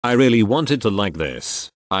I really wanted to like this.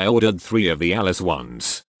 I ordered 3 of the Alice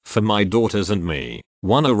ones for my daughters and me.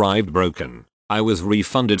 One arrived broken. I was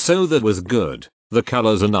refunded, so that was good. The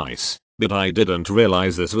colors are nice, but I didn't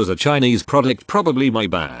realize this was a Chinese product, probably my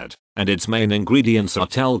bad, and its main ingredients are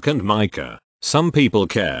talc and mica. Some people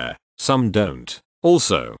care, some don't.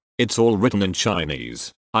 Also, it's all written in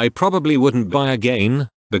Chinese. I probably wouldn't buy again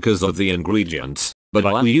because of the ingredients, but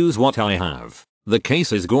I'll use what I have. The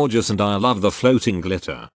case is gorgeous and I love the floating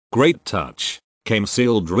glitter. Great touch. Came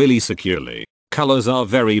sealed really securely. Colors are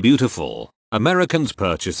very beautiful. Americans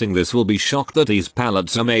purchasing this will be shocked that these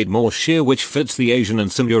palettes are made more sheer, which fits the Asian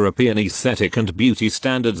and some European aesthetic and beauty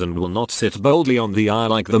standards and will not sit boldly on the eye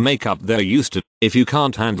like the makeup they're used to. If you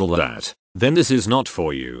can't handle that, then this is not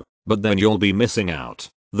for you, but then you'll be missing out.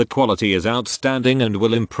 The quality is outstanding and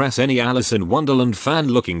will impress any Alice in Wonderland fan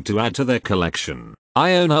looking to add to their collection.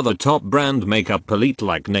 I own other top brand makeup palette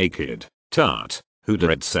like Naked, Tarte, Huda,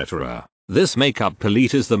 etc. This makeup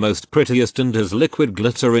palette is the most prettiest and has liquid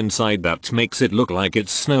glitter inside that makes it look like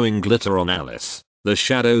it's snowing glitter on Alice. The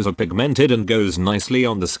shadows are pigmented and goes nicely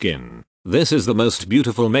on the skin. This is the most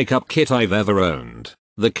beautiful makeup kit I've ever owned.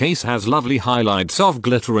 The case has lovely highlights of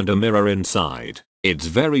glitter and a mirror inside. It's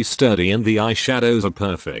very sturdy and the eyeshadows are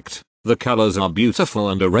perfect. The colors are beautiful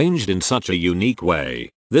and arranged in such a unique way.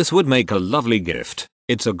 This would make a lovely gift.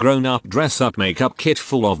 It's a grown-up dress-up makeup kit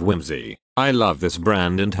full of whimsy. I love this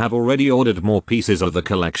brand and have already ordered more pieces of the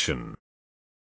collection.